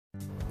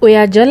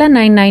UyaJola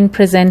 99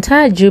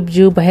 presenter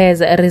Jub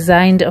has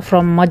resigned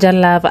from Moja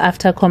Love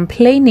after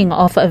complaining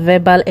of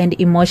verbal and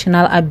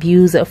emotional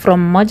abuse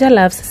from Moja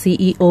Love's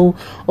CEO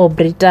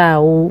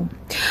Obritau.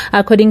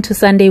 According to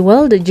Sunday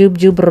World,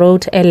 Jub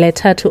wrote a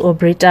letter to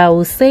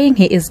Obritau saying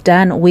he is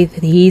done with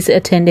his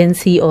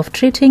tendency of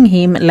treating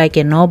him like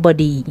a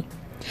nobody.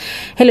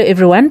 Hello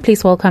everyone,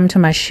 please welcome to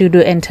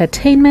Mashudu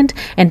Entertainment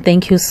and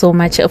thank you so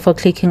much for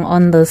clicking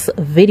on this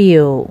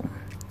video.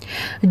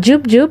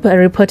 Jub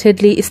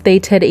reportedly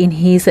stated in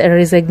his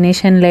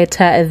resignation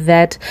letter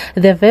that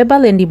the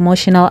verbal and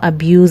emotional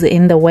abuse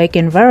in the work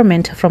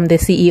environment from the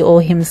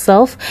CEO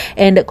himself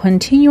and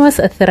continuous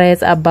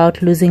threats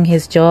about losing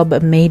his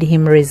job made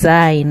him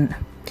resign.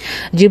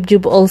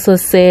 Jub also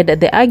said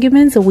the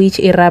arguments which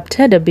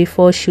erupted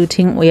before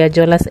shooting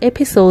UyaJola's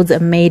episodes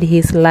made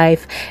his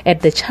life at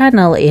the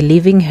channel a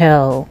living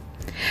hell.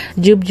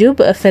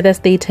 Jub further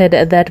stated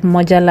that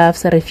Moja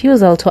Love's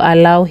refusal to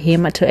allow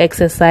him to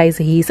exercise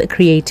his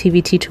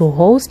creativity to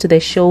host the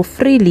show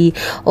freely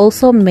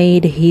also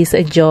made his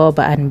job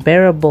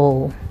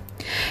unbearable.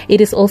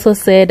 It is also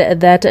said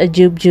that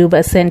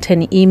Jub sent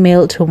an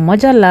email to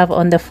Moja Love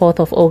on the 4th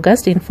of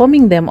August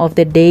informing them of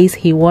the days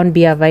he won't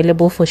be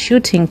available for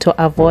shooting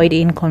to avoid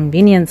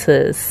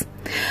inconveniences.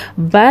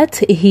 But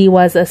he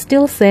was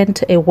still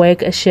sent a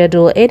work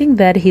schedule, adding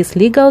that his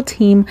legal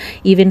team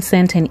even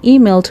sent an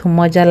email to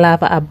Moja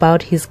Love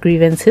about his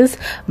grievances,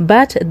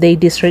 but they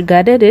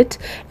disregarded it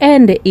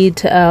and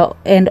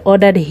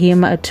ordered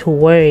him to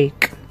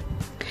work.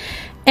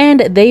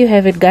 And there you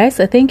have it, guys.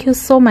 Thank you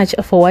so much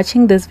for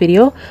watching this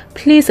video.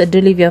 Please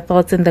do leave your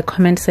thoughts in the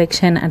comment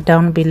section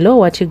down below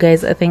what you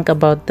guys think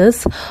about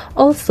this.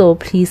 Also,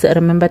 please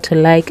remember to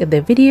like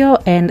the video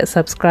and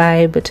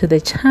subscribe to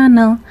the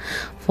channel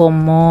for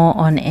more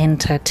on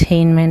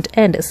entertainment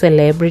and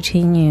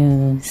celebrity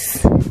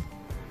news.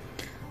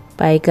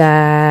 Bye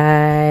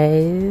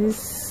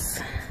guys.